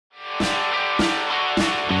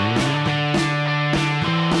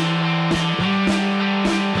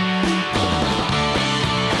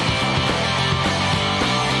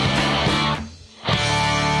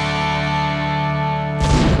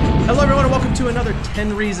to another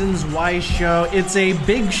 10 Reasons Why show. It's a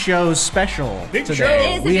big show special today. It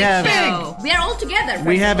is a big show. We are all together.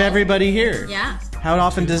 We have everybody here. Yeah. How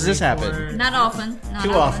often does this happen? Not often. Not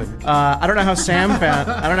Too often. I don't know how Sam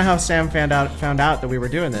found out that we were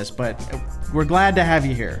doing this, but we're glad to have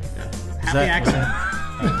you here. Happy accent.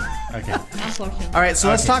 Okay. Unfortunately. All right, so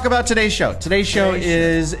let's talk about today's show. Today's show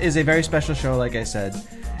is a very special show, like I said.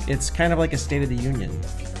 It's kind of like a State of the Union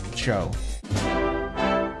show.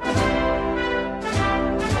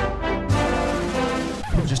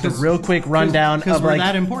 Just a real quick rundown of Because we're like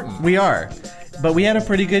that important. we are, but we had a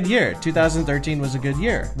pretty good year. 2013 was a good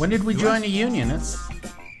year. When did we join a union? It's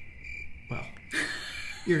Well,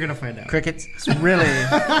 you're gonna find out. crickets. Really,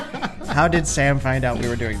 how did Sam find out we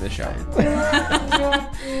were doing this show?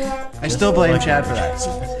 I still blame Chad for that.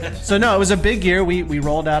 So no, it was a big year. We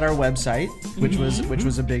rolled out our website, which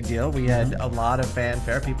was a big deal. We had a lot of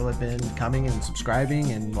fanfare. People have been coming and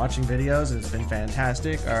subscribing and watching videos. It's been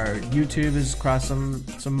fantastic. Our YouTube has crossed some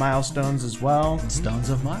milestones as well. Stones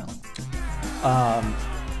of Mile.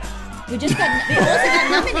 We also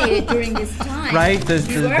got nominated during this time. Right, the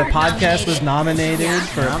We were podcast was nominated Yeah.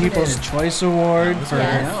 for a People's Choice Award for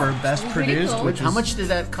Yeah. for best It was pretty produced. cool. Which How was, much did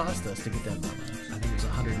that cost us to get that nominated? I think it was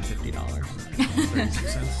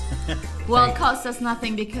 $150.36. Well, it cost us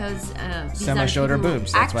nothing because these Semi are showed her people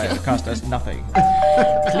boobs. That's why it actually- cost us nothing.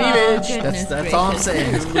 Cleavage. goodness That's all I'm gracious.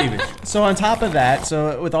 saying. is cleavage. So on top of that,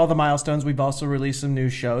 so with all the milestones, we've also released some new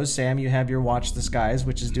shows. Sam, you have your Watch the Skies,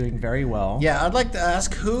 which is doing very well. Yeah, I'd like to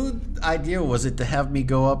ask who idea was it to have me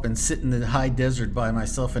go up and sit in the high desert by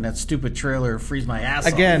myself in that stupid trailer and freeze my ass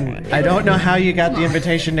off? Again, I don't know how you got the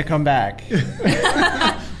invitation to come back,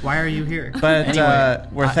 Why are you here? but Anyway,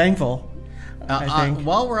 we're thankful. I think.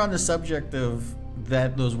 While we're on the subject of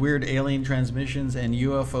those weird alien transmissions and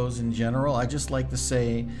UFOs in general, I just like to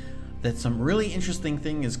say that some really interesting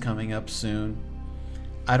thing is coming up soon.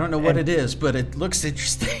 I don't know what it is, but it looks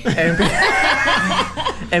interesting.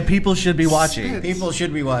 And people should be watching. People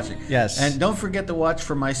should be watching. Yes. And don't forget to watch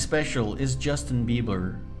for my special, Is Justin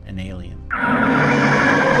Bieber an Alien?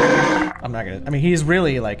 I'm not gonna. I mean, he's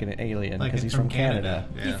really like an alien Like because it's he's from Canada.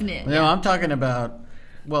 Yeah. Isn't it? No, I'm talking about,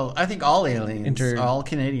 well, I think all aliens, Inter- all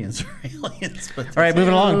Canadians are aliens. But All right,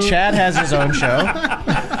 moving along. Chad has his own show.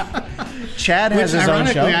 Chad has Which, his own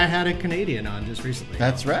show. ironically, I had a Canadian on just recently.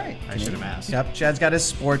 That's right. I should have asked. Yep, Chad's got his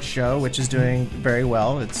sports show, which is doing very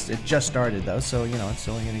well. It just started though, so it's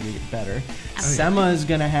only going to get better. Sema is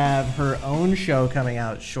going to have her own show coming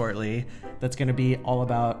out shortly. That's going to be all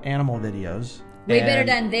about animal videos. Way and- better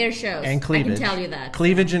than their shows. and cleavage. I can tell you that.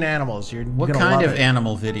 Cleavage and animals. You're What gonna kind love of it.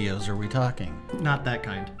 animal videos are we talking? Not that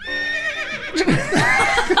kind.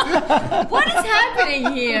 What is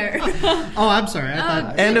happening here? Oh, I'm sorry. I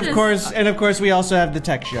thought. And of Goodness. course, we also have the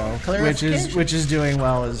tech show, Clarification. which is doing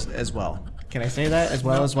well as well. Can I say that as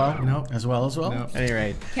well as well? No. As well as well? No. At any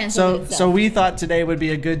rate, Cancel so itself. we thought today would be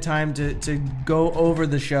a good time to go over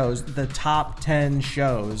the shows, the top 10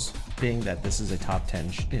 shows, being that this is a top 10,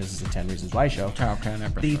 this is a 10 Reasons Why show. Top 10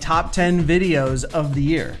 episode. The top 10 videos of the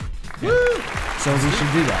year. Woo! So we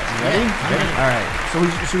should do that. You ready? Yeah. All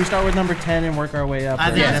right. So should we start with number 10 and work our way up? I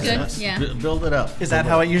think Sounds that's- good. Yeah. Build it up. Is that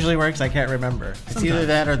how it usually works? I can't remember. It's either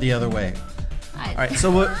that or the other way. All right. So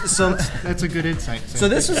That's a good insight. So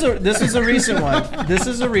this is a recent one. This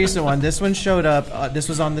is a recent one. This one showed up. This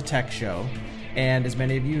was on the tech show, and as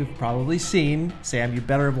many of you have probably seen, Sam, you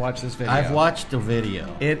better have watched this video. I've watched the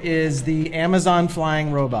video. It is the Amazon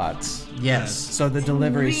flying robots. Yes. So the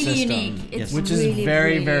delivery Really system, unique. It's which really, is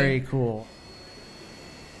very really- very cool.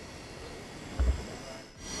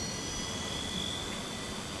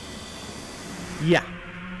 Yeah,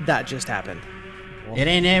 that just happened. It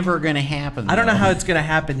ain't ever going to happen. I don't know though. how it's gonna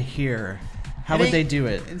happen here. How It would ain't- they do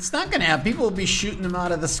it? It's not going to happen. People will be shooting them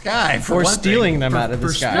out of the sky. For Or one stealing thing. them out of the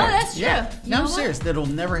for- sky? No, that's true. Yeah. You No, know I'm what? serious. That'll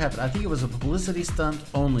never happen. I think it was a publicity stunt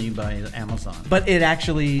only by Amazon. But it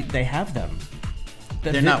actually, they have them.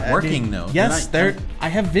 They're not working, though. Yes, They're not- I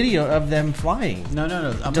have video of them flying. No. I'm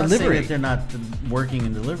not Delivery. saying that they're not working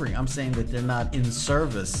and delivering. I'm saying that they're not in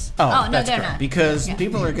service. Oh, no, that's they're correct. not. Because Yeah.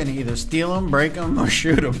 people are going to either steal them, break them, or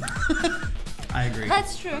shoot them. I agree.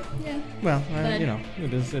 That's true. Yeah. Well, But-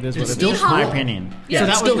 it is what It's it is. still How- my opinion. Yeah, so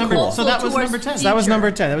it's that was still number. cool. So that was Towards number 10. So that was future.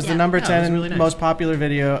 number 10. That was the Yeah. number Yeah, 10 it was really nice. most popular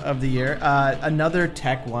video of the year. Another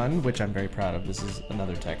tech one, which I'm very proud of. This is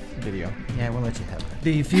another tech video. Yeah, we'll let you have it.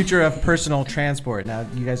 The future of personal transport. Now,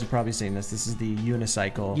 you guys have probably seen this. This is the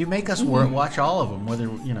unicycle. You make us watch all of them, whether,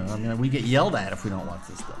 I mean, we get yelled at if we don't watch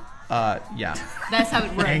this stuff. Yeah. That's how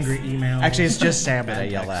it works. Angry emails. Actually, it's just Sam that I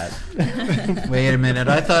yell at. Wait a minute.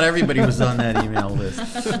 I thought everybody was on that email list.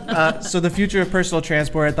 So the future of personal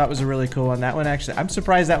transport, I thought was a really cool one. That one actually, I'm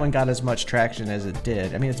surprised that one got as much traction as it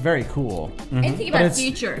did. I mean, it's very cool. Anything But about it's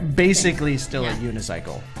future. basically still Yeah. a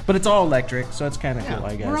unicycle, but it's all electric, so it's kind of cool,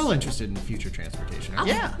 I guess. We're all interested in future transportation. aren't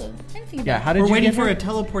we? Yeah. Anything about Yeah. How did We're you waiting get for here? a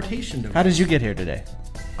teleportation device. How did you get here today?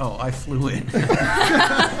 Oh, I flew in.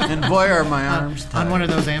 And boy, are my arms tired. on one of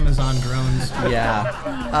those Amazon drones.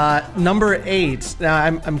 Yeah. Number 8. Now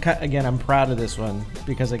I'm proud of this one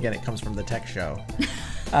because again it comes from the tech show.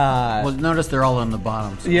 Well, notice they're all on the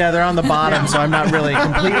bottom. So Yeah, they're on the bottom, so I'm not really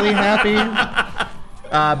completely happy.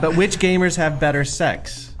 But which gamers have better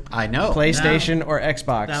sex? I know. PlayStation or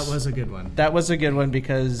Xbox? That was a good one. That was a good one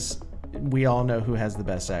because we all know who has the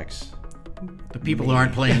best sex. The people who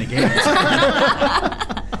aren't playing the games.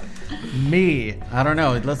 Me. I don't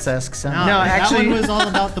know. Let's ask Sam. No, that actually- one was all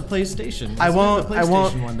about the PlayStation. I won't- The I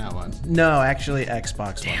won't- PlayStation won that one. No, actually,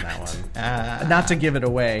 Xbox won that one. Not to give it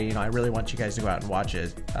away, I really want you guys to go out and watch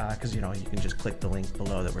it because you can just click the link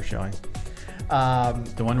below that we're showing.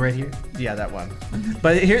 The one right here? Yeah, that one.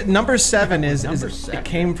 But here, number 7 is Number it 7.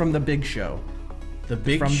 came from the Big Show. The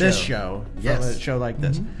big From show. this show, Yes. from a show like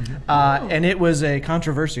this, and it was a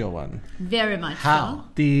controversial one. Very much How?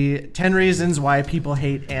 The 10 reasons why people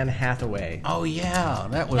hate Anne Hathaway, Oh, yeah.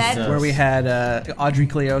 That was... That- where we had Audrey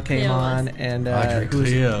Cleo came Cleo on, was- and Audrey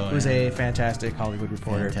Cleo, who's yeah. a fantastic Hollywood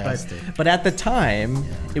reporter. Fantastic. But at the time,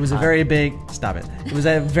 it was a very big. Stop it! It was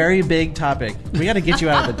a very big topic. We got to get you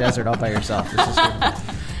out of the desert all by yourself. This is good.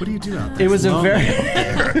 What do you do out there? It was a lonely very. up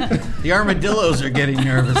there. The armadillos are getting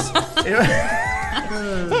nervous.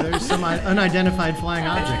 There's some unidentified flying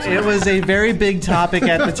objects. It was a very big topic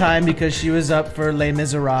at the time because she was up for Les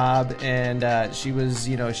Miserables, and she was,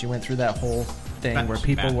 she went through that whole thing where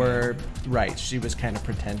people Batman. were right. She was kind of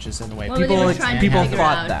pretentious in a way. Well, they were trying to people figure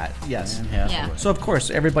thought out. that, yes. Yeah. So of course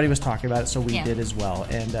everybody was talking about it, so we Yeah. did as well,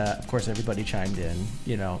 and of course everybody chimed in,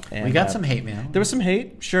 And, We got some hate mail. There was some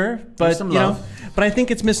hate, sure, but some love. but I think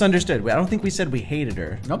it's misunderstood. I don't think we said we hated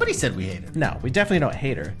her. Nobody said we hated her. No, we definitely don't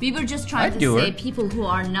hate her. We were just trying I'd to do say her. people who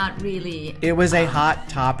are not really. It was a hot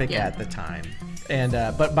topic Yeah. at the time, and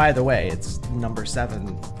but by the way, it's number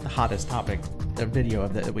 7, the hottest topic, the video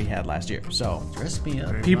that we had last year. So Dress me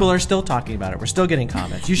up. people are still talking about it. We're still getting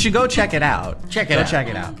comments. You should go check it out. Check it Go out. check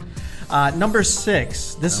it out. Number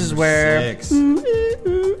 6. This is where. 6.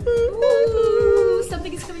 Ooh,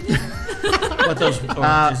 something is coming in. What those?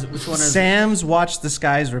 Which one is? Sam's Watch the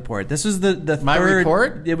Skies report. This is the My third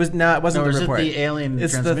report? It was no, it wasn't No, the is it report. the alien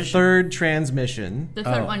It's the transmission? third transmission. The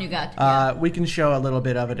third one you got. Yeah. We can show a little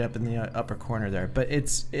bit of it up in the upper corner there, but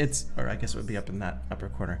it's or I guess it would be up in that upper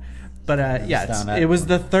corner. But yeah, down that it was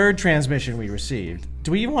corner. the third transmission we received.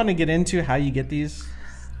 Do we even want to get into how you get these,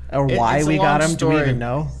 or why It's a we got long them? Do we story. even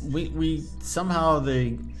know? We somehow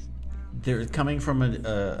they're coming from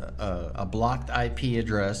a blocked IP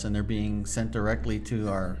address and they're being sent directly to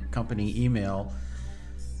our company email.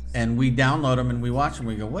 And we download them and we watch them.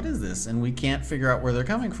 We go, what is this? And we can't figure out where they're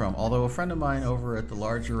coming from. Although a friend of mine over at the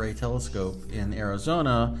Large Array Telescope in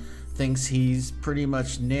Arizona thinks he's pretty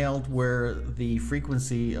much nailed where the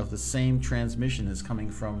frequency of the same transmission is coming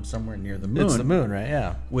from somewhere near the moon. It's the moon, right?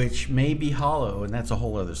 Yeah. Which may be hollow, and that's a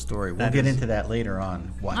whole other story. We'll That get is- into that later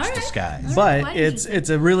on. Watch All the right. skies. All But Quite it's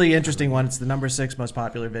a really interesting one. It's the number 6 most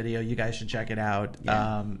popular video. You guys should check it out.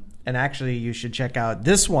 Yeah. And actually, you should check out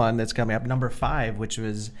this one that's coming up, number 5, which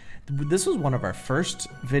was one of our first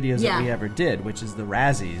videos that Yeah. we ever did, which is the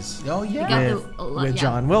Razzies Oh yeah. got with, a lot- with yeah.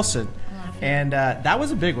 John Wilson. lot of And that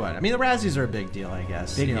was a big one. I mean, the Razzies are a big deal, I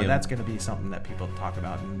guess. Big deal. That's going to be something that people talk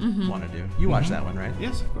about and Mm-hmm. want to do. You watched that one, right?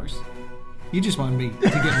 Yes, of course. You just wanted me to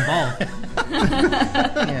get involved.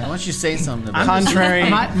 Yeah. Why don't you say something about Contrary,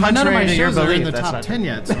 None of my contrary to your shows are in belief, the that's top not 10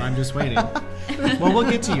 yet, so I'm just waiting. Well, we'll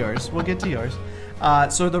get to yours.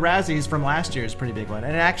 So the Razzies from last year is a pretty big one.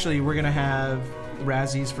 And actually, we're going to have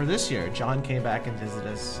Razzies for this year. John came back and visited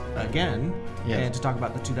us again Yes. and to talk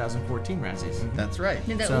about the 2014 Razzies. That's right.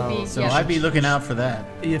 And that so- would be, So yeah. I'd be looking out for that.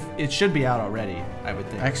 If it should be out already, I would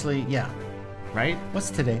think. Actually, yeah. Right?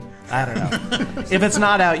 What's today? I don't know. If it's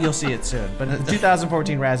not out, you'll see it soon. But the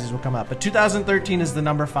 2014 Razzies will come up. But 2013 is the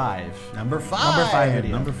number 5. Number 5. Number 5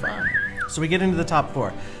 video. Number 5. So we get into the top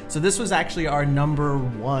 4. So this was actually our number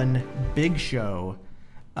 1 big show.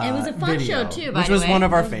 It was a fun video, show too, by which the was way. one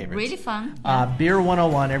of our It was favorites. Really fun. Beer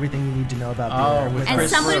 101, everything you need to know about Oh, beer. with And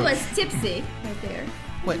Chris somebody Roach. was tipsy right there.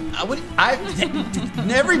 Wait,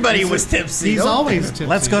 everybody was tipsy. He's don't always they? tipsy.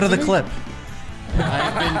 Let's go to the clip.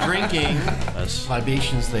 I've been drinking, as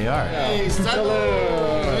libations they are. Hey, look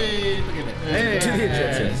at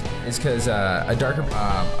it. It's because a darker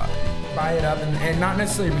buy it up, and not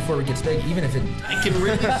necessarily before it gets big, even if it... I can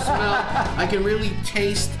really smell, I can really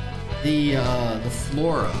taste the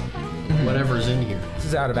flora, whatever's in here. This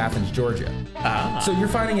is out of Athens, Georgia. So you're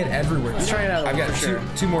finding it everywhere. Let's try it out I've got for sure.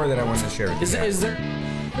 two more that I wanted to share with you. Is there?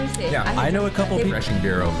 Yeah, I know a couple people. Refreshing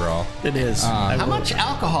beer overall. It is. How much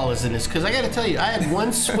alcohol is in this? Because I got to tell you, I had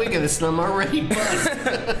one swig of this and I'm already buzzed.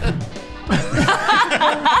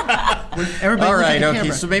 All right,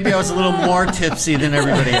 okay. So maybe I was a little more tipsy than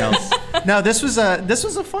everybody else. No, this was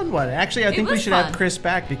a fun one. Actually, I think we was should fun. have Chris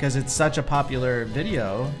back because it's such a popular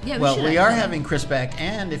video. Yeah, Well, should we have are done. having Chris back,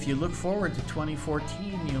 and if you look forward to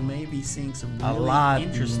 2014, you'll maybe seeing some really A lot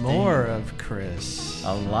interesting, more of Chris.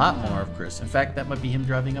 a lot more of Chris. In fact, that might be him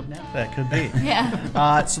driving up now. That could be.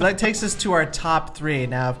 Yeah. So that takes us to our top 3.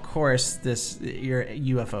 Now, of course, your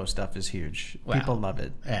UFO stuff is huge. Wow. People love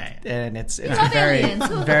it, Right. and it's Love very, aliens.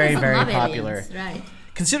 Who very, doesn't very love popular. aliens? Right.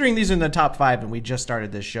 Considering these are in the top 5, and we just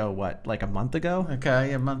started this show, what, like a month ago?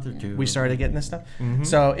 Okay, a month or two. We started getting this stuff.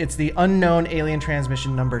 So it's the unknown alien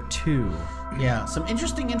transmission number 2. Yeah, some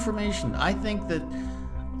interesting information. I think that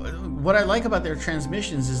what I like about their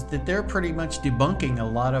transmissions is that they're pretty much debunking a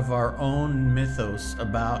lot of our own mythos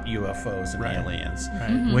about UFOs and aliens,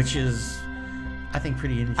 which is, I think,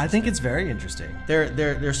 pretty interesting. I think it's very interesting.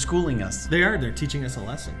 They're schooling us. They're teaching us a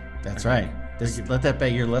lesson. That's right. Let that be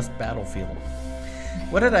your last battlefield.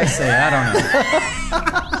 What did I say? I don't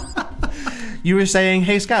know. You were saying,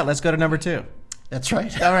 hey, Scott, let's go to number 2. That's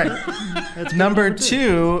right. All right. Number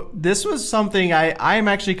 2, this was something I'm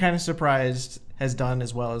actually kind of surprised has done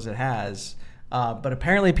as well as it has. But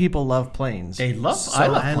apparently people love planes. They love. So, I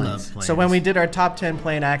love planes. So when we did our top 10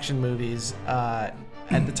 plane action movies, at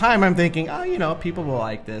the time I'm thinking, people will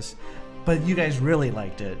like this. But you guys really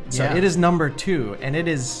liked it. So Yeah. it is number 2, and it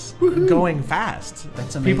is going fast.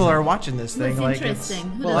 That's People amazing. are watching this thing That's like it's...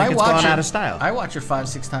 interesting. Who Well, doesn't? Like it's gone out of style. I watch it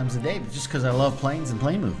 5-6 times a day just because I love planes and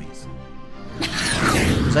plane movies.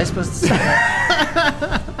 Was I supposed to say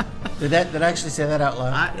that? Did I actually say that out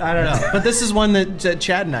loud? I don't know. But this is one that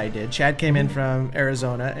Chad and I did. Chad came in from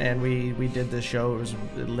Arizona, and we did this show. It was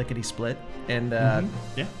lickety split, and Yeah.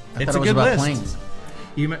 I it's thought a it was good about list. planes.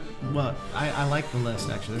 I like the list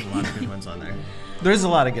actually. There's a lot of good ones on there. There's a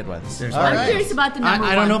lot of good ones. There's All I'm right. curious about the number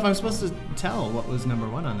I don't know one. if I'm supposed to tell what was number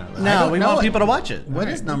 1 on that list. No, don't we know want it. people to watch it. What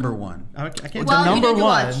is number 1? I can't Well, The you number need to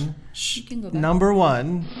watch. one. You can go back. Number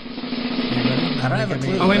 1. I don't have a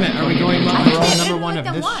clue. Oh wait a minute, are we going I overall can't number even 1 let of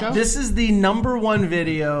them this watch. show? This is the number 1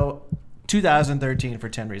 video 2013 for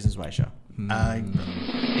 10 Reasons Why show.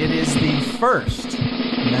 It is the first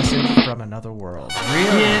message from another world.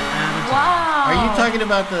 Really? Wow. Are you talking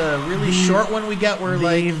about the really short one we got where The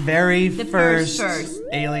like... very The first first.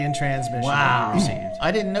 alien transmission Wow. that we received.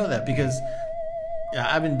 I didn't know that because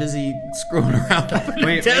I've been busy screwing around up in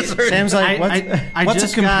the desert. Sam's like, what's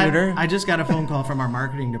a computer? I just got a phone call from our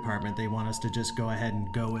marketing department. They want us to just go ahead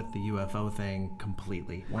and go with the UFO thing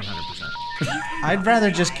completely, 100%. I'd rather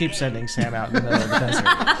just keep sending Sam out in the middle of the desert.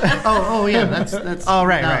 Oh yeah, that's. Oh,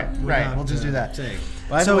 right. without, We'll just do that. saying.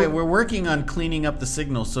 By So- the way, we're working on cleaning up the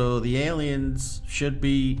signal, so the aliens should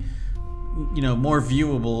be, more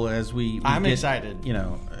viewable as we I'm get, excited.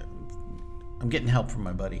 I'm getting help from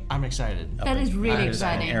my buddy. I'm excited. That is really in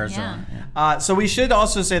exciting. Arizona. Yeah. So we should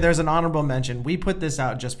also say there's an honorable mention. We put this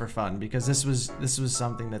out just for fun because this was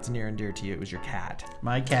something that's near and dear to you. It was your cat.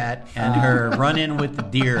 My cat and her run-in with the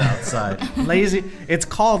deer outside. Lazy. It's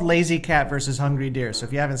called Lazy Cat versus Hungry Deer. So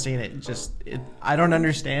if you haven't seen it, I don't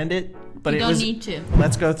understand it, but You it don't was. need to.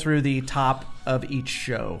 Let's go through the top of each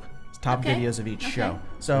show. Top Okay. videos of each Okay. show.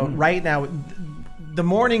 So right now, the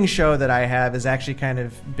morning show that I have has actually kind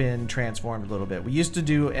of been transformed a little bit. We used to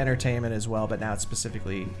do entertainment as well, but now it's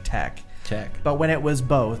specifically tech. But when it was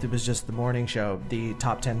both, it was just the morning show. The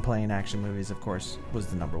top 10 plane action movies, of course, was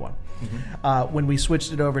the number 1. When we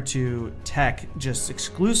switched it over to tech just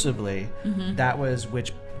exclusively, that was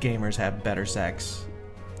which gamers have better sex.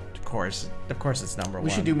 Of course, it's number 1. We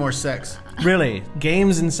should do more sex. Really,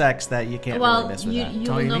 games and sex that you can't really Well, miss with you that.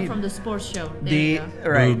 will all know need. from the sports show. There you go.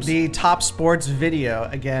 Right, Boobs. the top sports video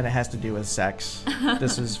again. It has to do with sex.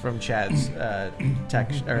 This is from Chad's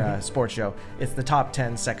sports show. It's the top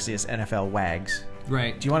 10 sexiest NFL wags.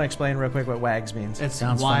 Right. Do you want to explain real quick what wags means? It's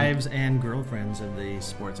Sounds wives and girlfriends of the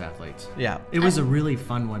sports athletes. Yeah, It was a really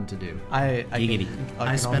fun one to do. I Giggity.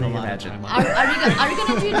 can spent a only lot imagine. of time on it. Are you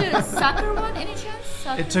gonna do the soccer one? Any chance?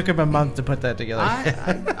 Soccer? It took him a month to put that together.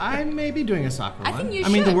 I may be doing a soccer I one. think you I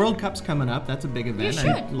mean, the should. World Cup's coming up. That's a big event. should,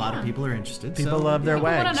 and a lot yeah. of people are interested. People so, love their I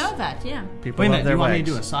want wags. to know that. Yeah. People Wait a love minute. their You want me wags.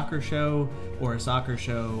 to do a soccer show or a soccer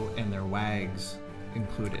show and their wags?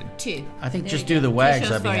 included? 2. I think There just you do go. the wags, 2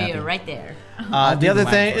 shows I'd be for happy. you right there. The other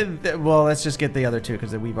the thing, well, let's just get the other two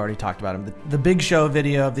because we've already talked about them. The big show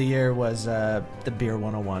video of the year was the Beer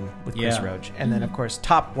 101 with Chris Yeah. Roach. And then, of course,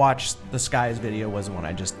 Top Watch the Skies video was the one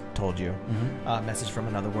I just told you. Message from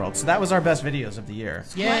Another World. So that was our best videos of the year.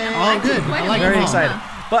 Yeah. Oh, good. Quite I a like bit. Very them all. excited.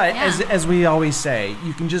 But Yeah. as we always say,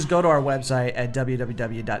 you can just go to our website at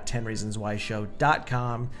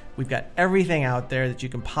www.10reasonswhyshow.com. We've got everything out there that you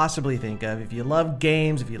can possibly think of. If you love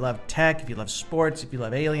games, if you love tech, if you love sports, if you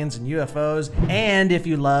love aliens and UFOs, and if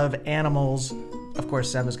you love animals, of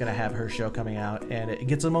course, Semma's going to have her show coming out, and it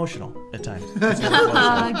gets emotional at times.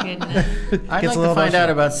 Oh, goodness. I'd Gets like a little to find out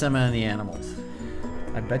emotional. about Sema and the animals.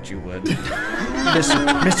 I bet you would.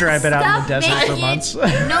 Mister, I've been out in the desert for making months.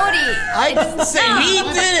 it naughty. I didn't say he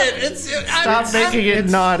did it. Stop making it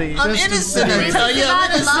naughty. I'm innocent. I This tell is you, I'm about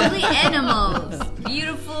innocent. lovely animals.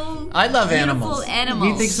 Beautiful. I love beautiful animals.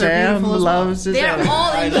 animals. He thinks they're Sam beautiful as well. loves his They're animals.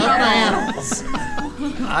 all I in love my trouble. animals.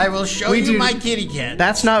 I will show you my kitty cat.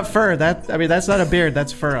 That's not fur. That's not a beard.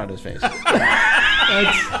 That's fur on his face.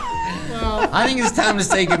 I think it's time to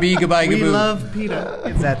say goodbye, We gaboo. love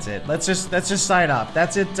PETA. That's it. Let's just sign off.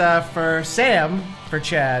 That's it for Sam, for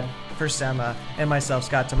Chad, for Sema, and myself,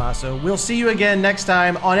 Scott Tommaso. We'll see you again next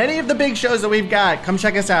time on any of the big shows that we've got. Come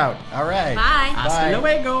check us out. All right. Bye. Bye.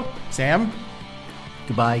 Luego. Sam,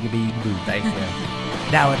 Goodbye, gaboo. thank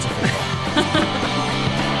you. Now it's official.